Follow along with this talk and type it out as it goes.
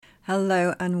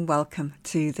Hello and welcome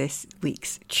to this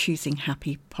week's Choosing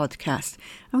Happy podcast.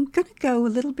 I'm going to go a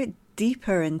little bit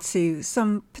deeper into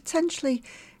some potentially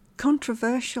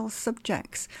controversial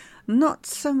subjects. Not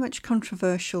so much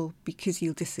controversial because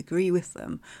you'll disagree with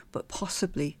them, but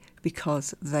possibly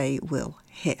because they will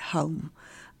hit home.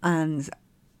 And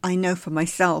I know for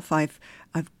myself, I've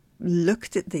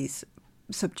looked at these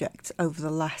subjects over the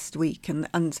last week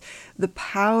and the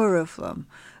power of them,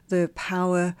 the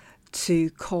power to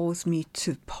cause me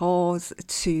to pause,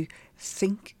 to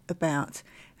think about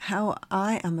how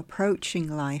I am approaching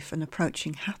life and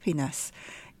approaching happiness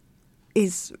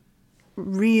is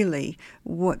really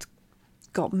what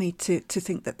got me to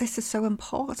think that this is so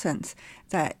important,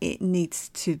 that it needs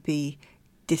to be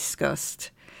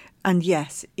discussed. And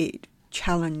yes, it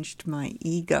challenged my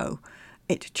ego.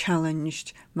 It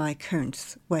challenged my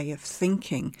current way of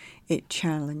thinking. It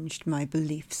challenged my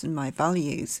beliefs and my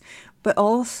values. But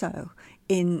also,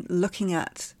 in looking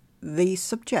at these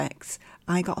subjects,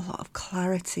 I got a lot of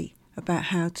clarity about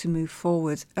how to move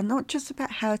forward. And not just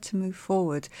about how to move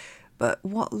forward, but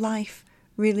what life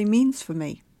really means for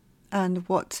me and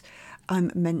what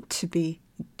I'm meant to be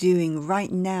doing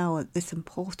right now at this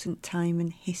important time in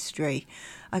history.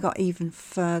 I got even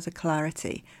further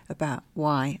clarity about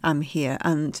why I'm here,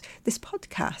 and this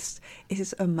podcast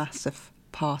is a massive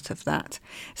part of that.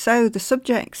 So the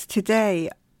subjects today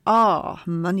are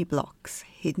money blocks,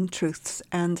 hidden truths,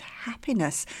 and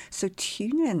happiness. So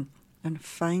tune in and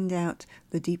find out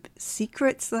the deep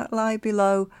secrets that lie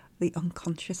below the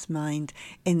unconscious mind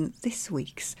in this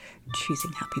week's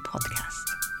Choosing Happy podcast.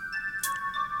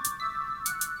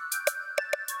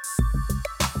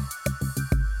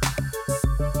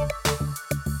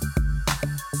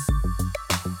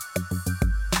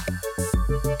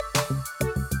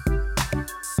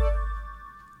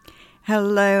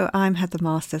 Hello, I'm Heather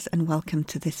Masters and welcome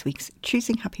to this week's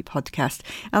Choosing Happy podcast.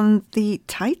 And the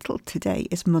title today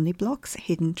is Money Blocks,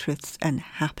 Hidden Truths and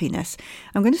Happiness.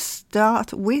 I'm going to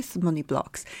start with money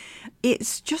blocks.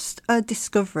 It's just a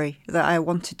discovery that I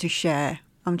wanted to share.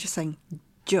 I'm just saying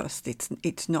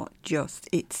it's not just,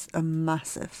 it's a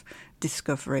massive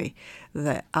discovery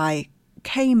that I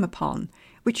came upon,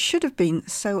 which should have been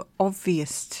so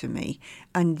obvious to me,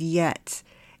 and yet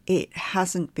it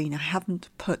hasn't been. I haven't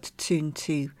put two and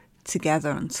two together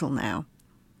until now.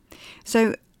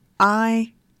 So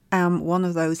I am one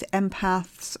of those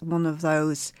empaths, one of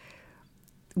those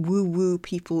woo-woo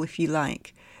people, if you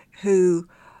like, who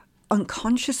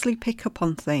unconsciously pick up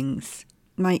on things.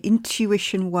 My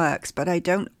intuition works, but I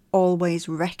don't always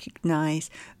recognize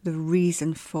the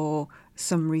reason for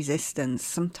some resistance.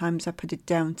 Sometimes I put it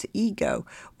down to ego,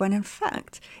 when in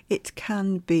fact it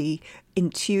can be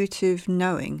intuitive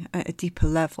knowing at a deeper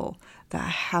level that I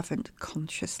haven't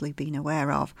consciously been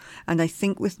aware of. And I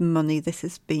think with money, this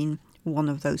has been one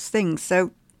of those things.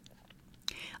 So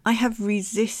I have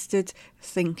resisted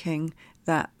thinking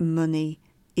that money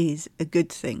is a good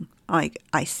thing. I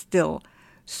still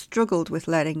struggled with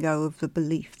letting go of the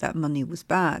belief that money was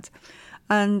bad.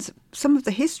 And some of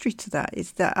the history to that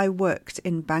is that I worked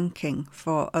in banking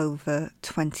for over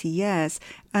 20 years.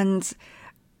 And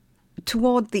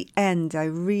toward the end, I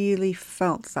really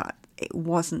felt that it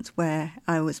wasn't where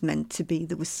I was meant to be.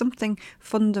 There was something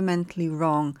fundamentally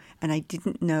wrong and I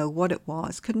didn't know what it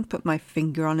was, couldn't put my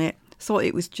finger on it. Thought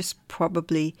it was just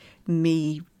probably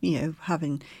me,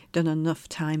 having done enough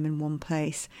time in one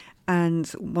place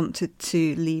and wanted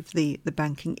to leave the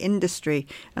banking industry.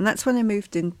 And that's when I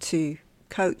moved into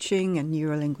coaching and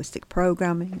neuro-linguistic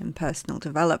programming and personal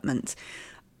development.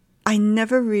 I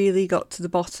never really got to the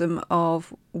bottom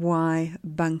of why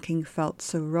banking felt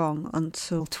so wrong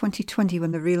until 2020,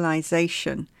 when the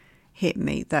realization hit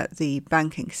me that the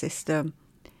banking system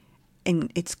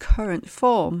in its current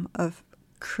form of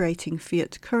creating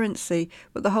fiat currency,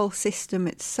 but the whole system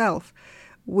itself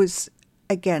was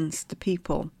against the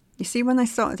people. You see, when I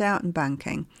started out in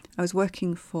banking, I was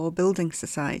working for building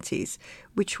societies,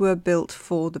 which were built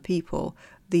for the people.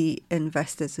 The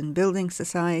investors in building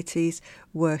societies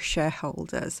were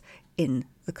shareholders in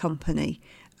the company,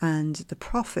 and the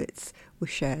profits were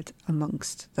shared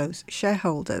amongst those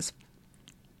shareholders.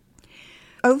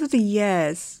 Over the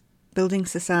years, building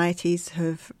societies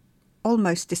have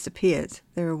almost disappeared.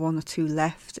 There are one or two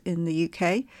left in the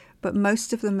UK, but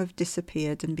most of them have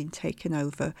disappeared and been taken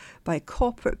over by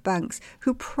corporate banks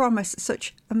who promise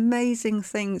such amazing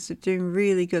things, of doing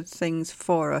really good things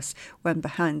for us, when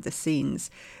behind the scenes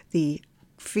the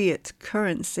fiat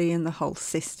currency and the whole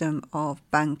system of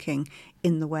banking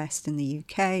in the West, in the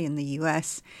UK, in the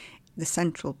US, the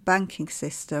central banking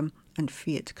system and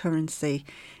fiat currency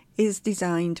is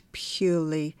designed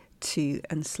purely to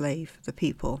enslave the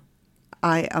people.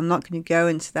 I am not going to go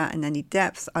into that in any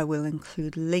depth. I will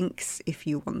include links if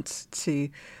you want to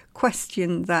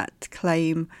question that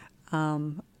claim,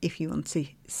 if you want to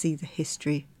see the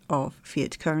history of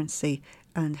fiat currency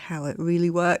and how it really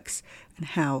works and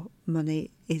how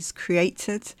money is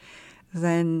created.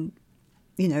 Then,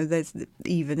 there's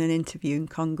even an interview in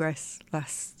Congress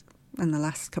in the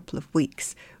last couple of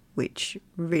weeks which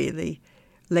really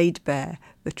laid bare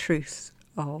the truth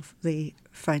of the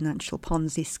financial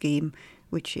Ponzi scheme,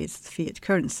 which is the fiat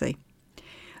currency.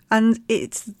 And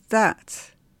it's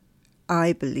that,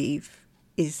 I believe,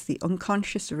 is the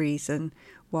unconscious reason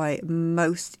why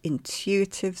most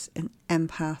intuitives and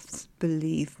empaths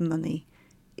believe money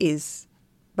is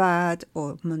bad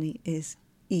or money is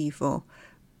evil,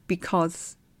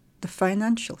 because the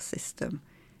financial system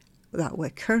that we're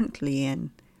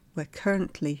currently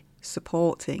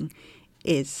supporting,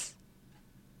 is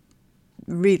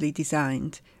really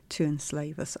designed to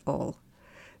enslave us all.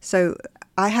 So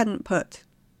I hadn't put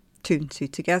two and two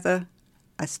together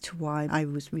as to why I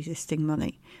was resisting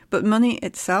money. But money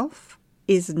itself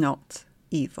is not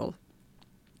evil.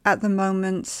 At the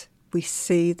moment, we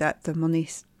see that the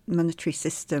monetary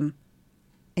system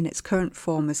in its current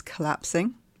form is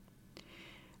collapsing,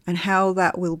 and how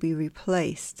that will be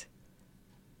replaced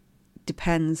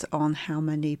depends on how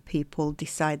many people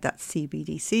decide that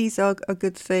CBDCs are a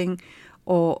good thing,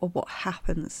 or what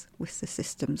happens with the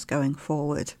systems going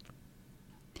forward.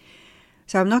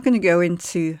 So I'm not going to go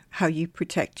into how you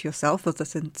protect yourself, other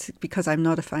than because I'm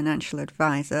not a financial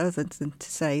advisor, other than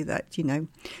to say that,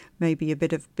 maybe a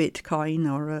bit of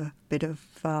Bitcoin or a bit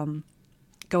of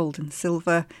gold and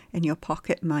silver in your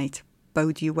pocket might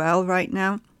bode you well right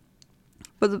now.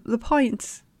 But the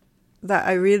point that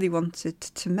I really wanted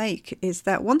to make is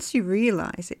that once you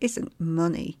realise it isn't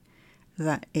money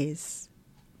that is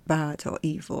bad or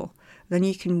evil, then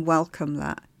you can welcome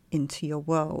that into your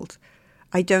world.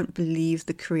 I don't believe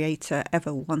the Creator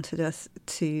ever wanted us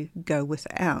to go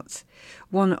without.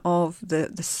 One of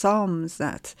the Psalms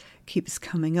that keeps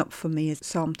coming up for me is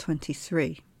Psalm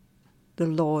 23. The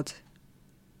Lord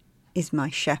is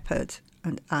my shepherd,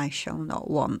 and I shall not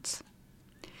want.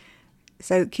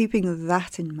 So keeping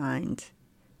that in mind,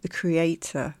 the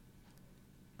Creator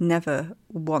never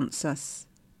wants us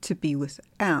to be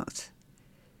without.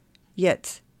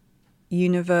 Yet,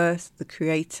 universe, the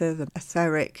Creator, the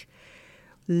etheric,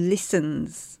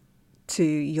 listens to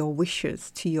your wishes,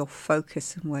 to your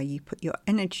focus and where you put your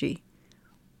energy,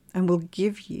 and will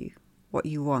give you what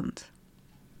you want.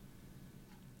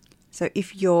 So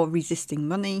if you're resisting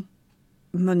money,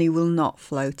 money will not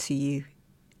flow to you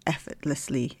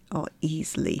effortlessly or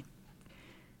easily.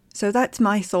 So that's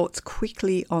my thoughts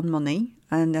quickly on money,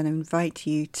 and then I invite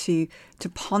you to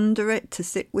ponder it, to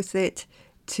sit with it,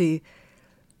 to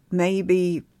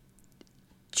maybe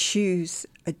choose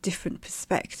a different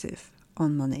perspective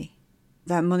on money.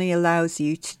 That money allows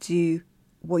you to do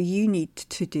what you need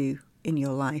to do in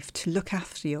your life, to look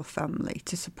after your family,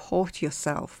 to support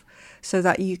yourself, so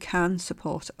that you can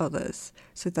support others,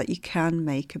 so that you can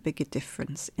make a bigger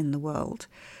difference in the world.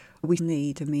 We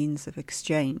need a means of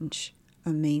exchange, a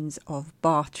means of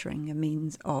bartering, a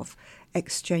means of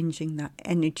exchanging that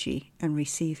energy and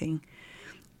receiving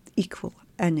equal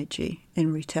energy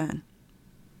in return.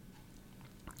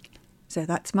 So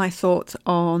that's my thoughts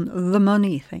on the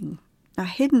money thing. Now,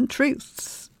 hidden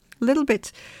truths, a little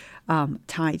bit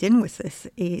tied in with this,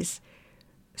 is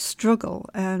struggle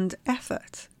and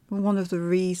effort. One of the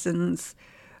reasons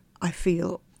I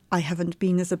feel I haven't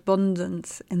been as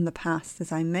abundant in the past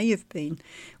as I may have been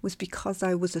was because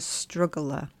I was a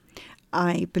struggler.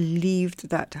 I believed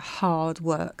that hard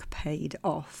work paid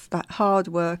off. That hard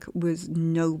work was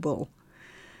noble.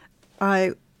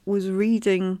 I was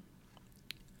reading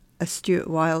a Stuart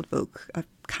Wilde book. I've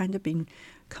kind of been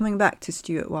coming back to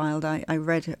Stuart Wilde. I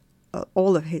read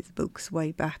all of his books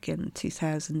way back in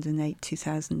 2008,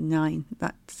 2009,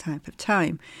 that type of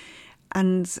time.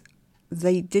 And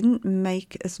they didn't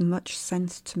make as much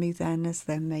sense to me then as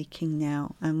they're making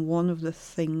now. And one of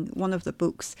the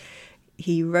books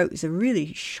he wrote is a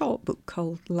really short book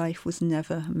called Life Was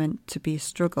Never Meant to Be a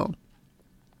Struggle.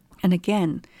 And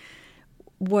again,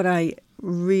 what I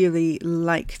really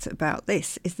liked about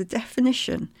this is the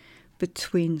definition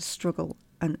between struggle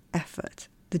and effort,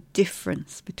 the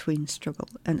difference between struggle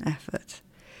and effort.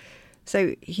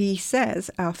 So he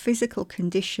says our physical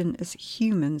condition as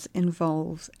humans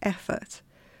involves effort,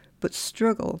 but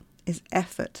struggle is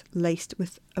effort laced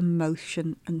with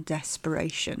emotion and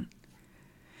desperation.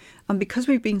 And because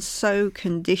we've been so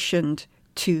conditioned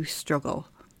to struggle,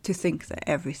 to think that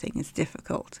everything is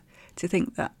difficult, to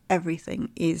think that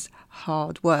everything is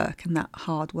hard work and that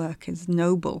hard work is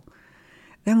noble,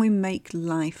 then we make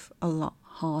life a lot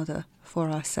harder for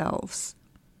ourselves.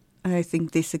 And I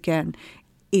think this again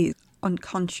is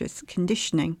unconscious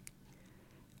conditioning,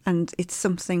 and it's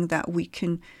something that we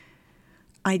can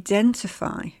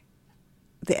identify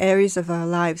the areas of our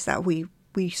lives that we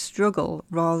struggle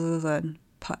rather than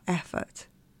put effort.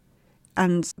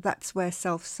 And that's where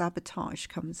self-sabotage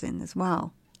comes in as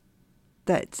well.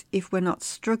 That if we're not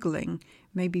struggling,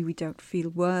 maybe we don't feel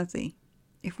worthy.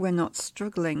 If we're not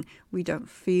struggling, we don't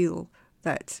feel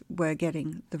that we're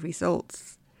getting the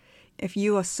results. If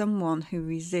you are someone who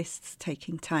resists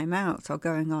taking time out or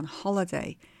going on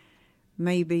holiday,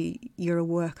 maybe you're a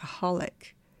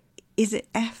workaholic. Is it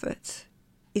effort?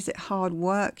 Is it hard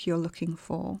work you're looking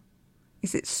for?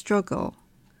 Is it struggle?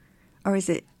 Or is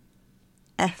it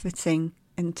efforting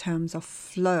in terms of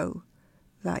flow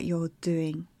that you're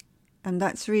doing? And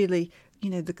that's really,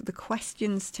 the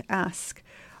questions to ask.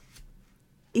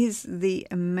 Is the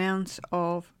amount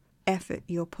of effort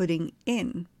you're putting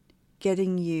in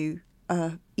getting you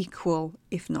a equal,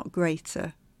 if not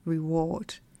greater,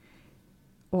 reward?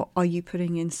 Or are you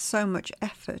putting in so much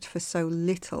effort for so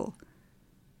little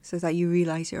so that you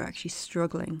realize you're actually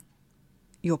struggling?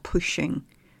 You're pushing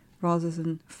rather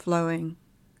than flowing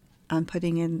and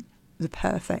putting in the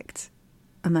perfect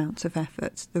amount of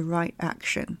effort, the right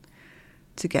action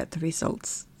to get the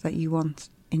results that you want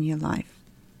in your life.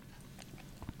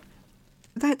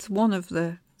 That's one of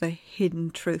the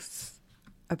hidden truths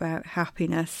about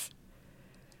happiness.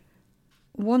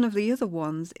 One of the other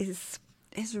ones is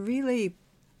really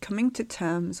coming to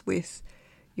terms with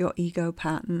your ego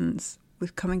patterns,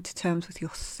 with coming to terms with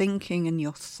your thinking and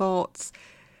your thoughts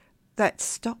that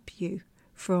stop you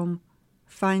from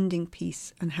finding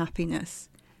peace and happiness.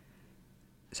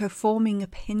 So forming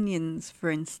opinions, for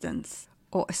instance,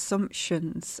 or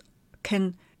assumptions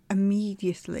can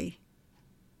immediately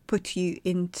put you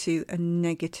into a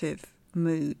negative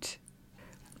mood.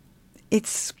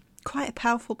 It's quite a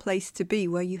powerful place to be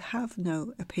where you have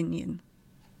no opinion.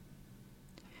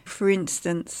 For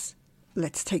instance,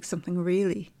 let's take something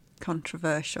really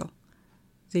controversial.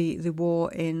 The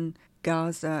war in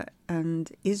Gaza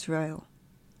and Israel.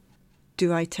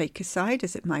 Do I take a side?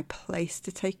 Is it my place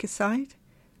to take a side?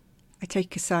 I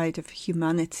take a side of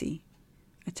humanity.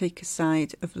 I take a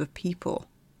side of the people,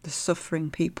 the suffering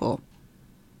people.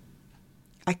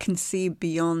 I can see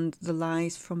beyond the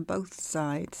lies from both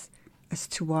sides as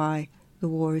to why the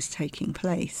war is taking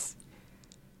place.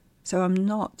 So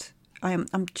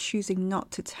I'm choosing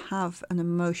not to have an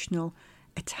emotional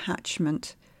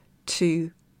attachment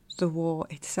to the war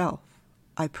itself.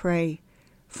 I pray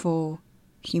for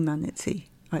humanity.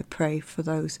 I pray for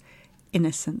those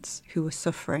innocents who are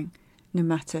suffering, no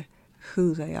matter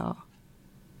who they are.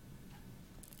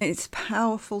 It's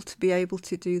powerful to be able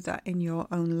to do that in your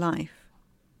own life,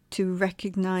 to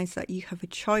recognize that you have a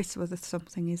choice whether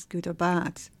something is good or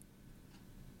bad,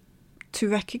 to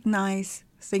recognize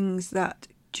things that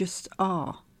just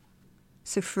are.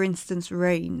 So for instance,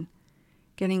 rain,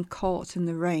 getting caught in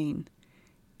the rain,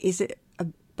 is it a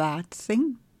bad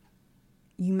thing?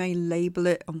 You may label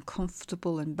it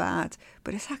uncomfortable and bad,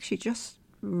 but it's actually just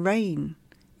rain.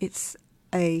 It's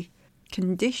a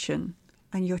condition,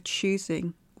 and you're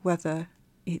choosing whether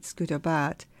it's good or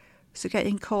bad. So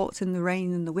getting caught in the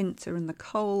rain in the winter and the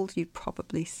cold, you'd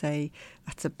probably say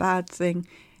that's a bad thing.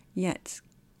 Yet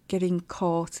getting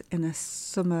caught in a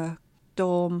summer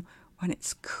storm when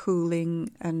it's cooling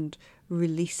and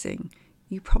releasing,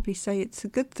 you probably say it's a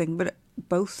good thing. But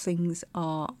both things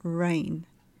are rain.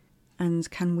 And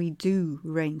can we do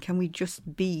rain? Can we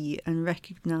just be and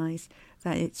recognise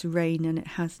that it's rain and it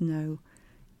has no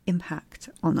impact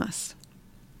on us?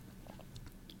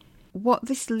 What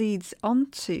this leads on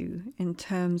to in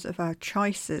terms of our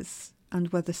choices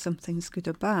and whether something's good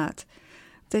or bad,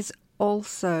 there's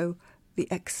also the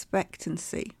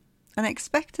expectancy. And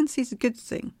expectancy is a good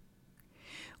thing.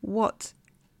 What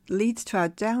leads to our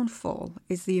downfall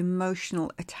is the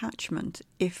emotional attachment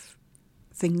if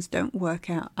things don't work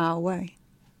out our way.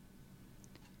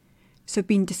 So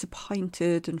being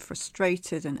disappointed and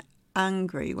frustrated and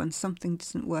angry when something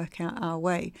doesn't work out our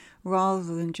way, rather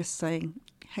than just saying,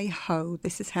 hey ho,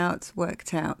 this is how it's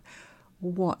worked out.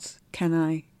 What can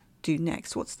I do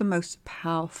next? What's the most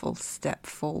powerful step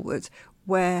forward?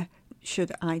 Where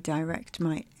should I direct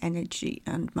my energy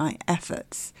and my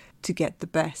efforts to get the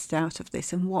best out of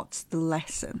this? And what's the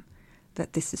lesson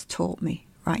that this has taught me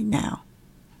right now?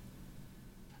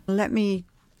 Let me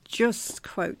just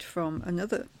quote from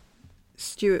another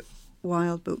Stuart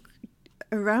Wilde book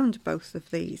around both of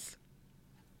these.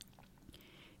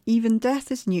 Even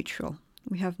death is neutral.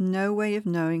 We have no way of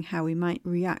knowing how we might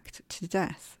react to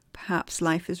death. Perhaps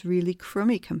life is really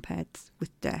crummy compared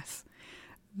with death.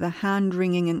 The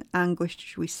hand-wringing and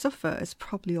anguish we suffer is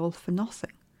probably all for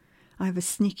nothing. I have a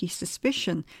sneaky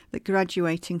suspicion that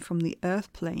graduating from the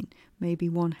earth plane may be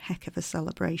one heck of a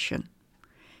celebration.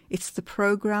 It's the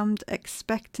programmed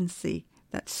expectancy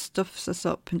that stuffs us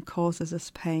up and causes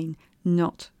us pain,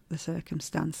 not the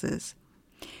circumstances.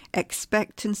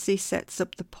 Expectancy sets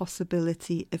up the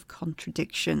possibility of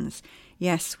contradictions.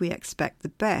 Yes, we expect the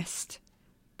best,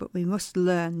 but we must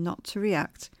learn not to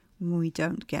react when we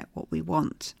don't get what we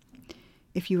want.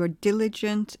 If you are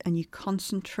diligent and you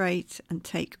concentrate and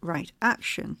take right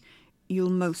action, you'll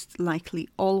most likely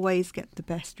always get the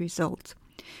best result.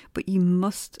 But you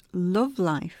must love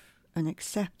life and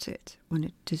accept it when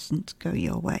it doesn't go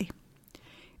your way.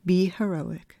 Be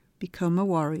heroic, become a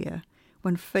warrior.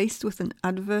 When faced with an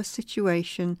adverse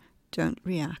situation, don't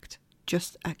react.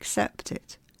 Just accept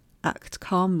it. Act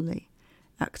calmly.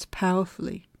 Act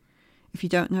powerfully. If you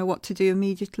don't know what to do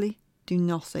immediately, do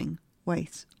nothing.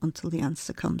 Wait until the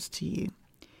answer comes to you.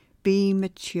 Be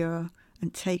mature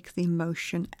and take the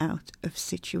emotion out of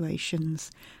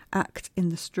situations. Act in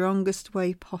the strongest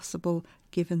way possible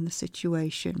given the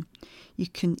situation. You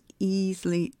can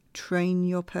easily train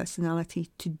your personality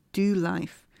to do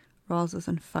life rather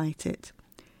than fight it.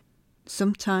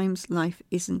 Sometimes life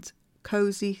isn't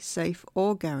cosy, safe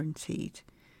or guaranteed.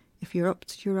 If you're up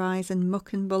to your eyes in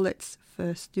muck and bullets,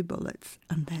 first do bullets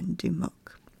and then do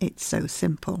muck. It's so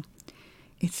simple.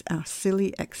 It's our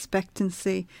silly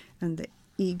expectancy and the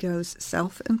ego's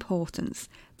self-importance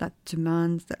that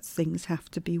demands that things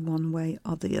have to be one way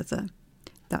or the other.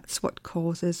 That's what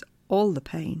causes all the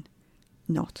pain,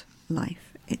 not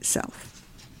life itself.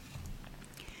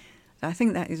 I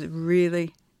think that is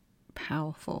really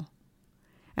powerful.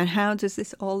 And how does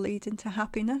this all lead into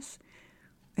happiness?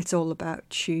 It's all about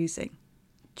choosing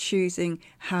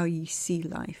how you see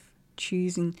life,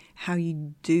 choosing how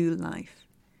you do life,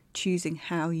 choosing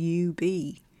how you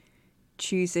be,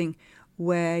 choosing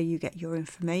where you get your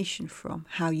information from,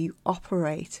 how you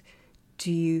operate.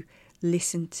 Do you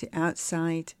listen to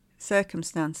outside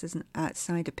circumstances and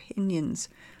outside opinions?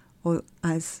 Or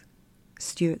as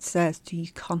Stuart says, do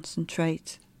you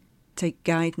concentrate, take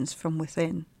guidance from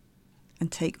within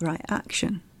and take right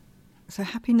action? So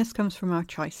happiness comes from our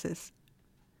choices.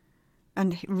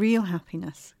 And real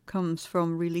happiness comes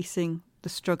from releasing the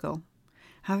struggle,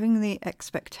 having the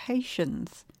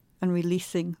expectations and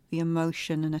releasing the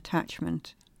emotion and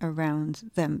attachment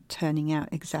around them turning out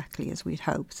exactly as we'd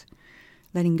hoped,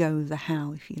 letting go of the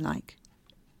how, if you like.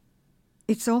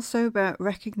 It's also about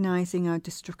recognising our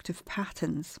destructive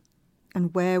patterns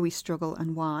and where we struggle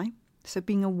and why. So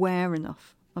being aware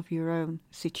enough of your own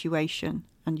situation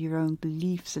and your own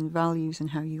beliefs and values and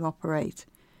how you operate,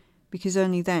 because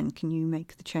only then can you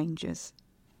make the changes.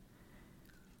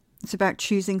 It's about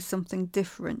choosing something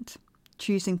different,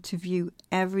 choosing to view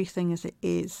everything as it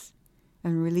is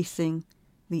and releasing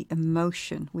the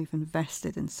emotion we've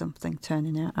invested in something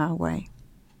turning out our way.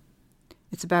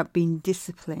 It's about being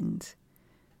disciplined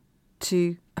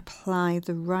to apply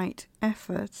the right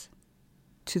effort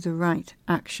to the right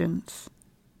actions,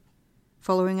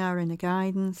 following our inner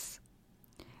guidance,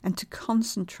 and to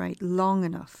concentrate long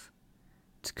enough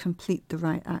to complete the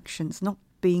right actions, not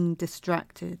being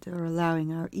distracted or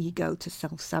allowing our ego to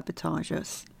self-sabotage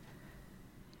us.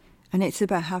 And it's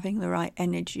about having the right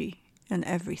energy in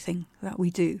everything that we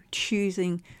do,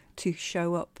 choosing to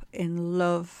show up in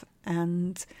love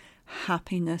and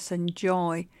happiness and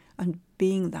joy and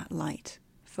being that light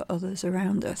for others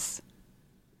around us.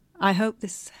 I hope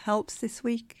this helps this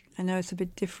week. I know it's a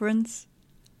bit different.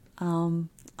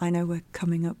 I know we're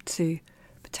coming up to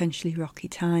potentially rocky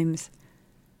times,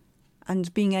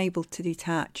 and being able to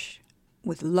detach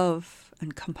with love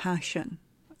and compassion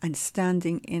and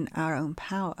standing in our own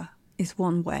power is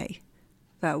one way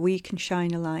that we can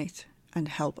shine a light and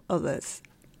help others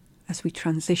as we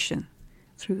transition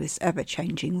through this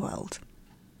ever-changing world.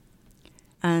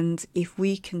 And if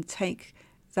we can take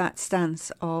that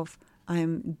stance of,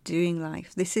 I'm doing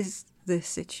life, this is the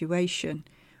situation,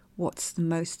 what's the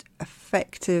most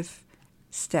effective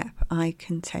step I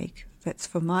can take that's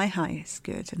for my highest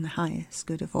good and the highest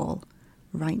good of all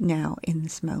right now in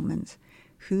this moment?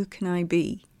 Who can I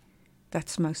be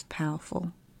that's most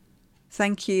powerful?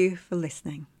 Thank you for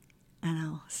listening, and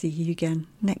I'll see you again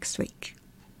next week.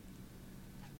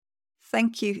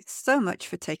 Thank you so much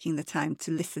for taking the time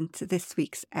to listen to this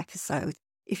week's episode.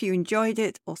 If you enjoyed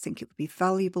it or think it would be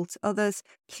valuable to others,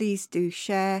 please do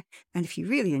share. And if you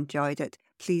really enjoyed it,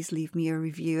 please leave me a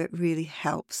review. It really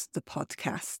helps the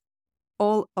podcast.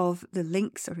 All of the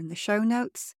links are in the show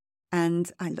notes.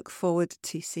 And I look forward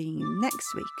to seeing you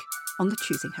next week on the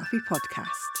Choosing Happy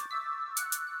podcast.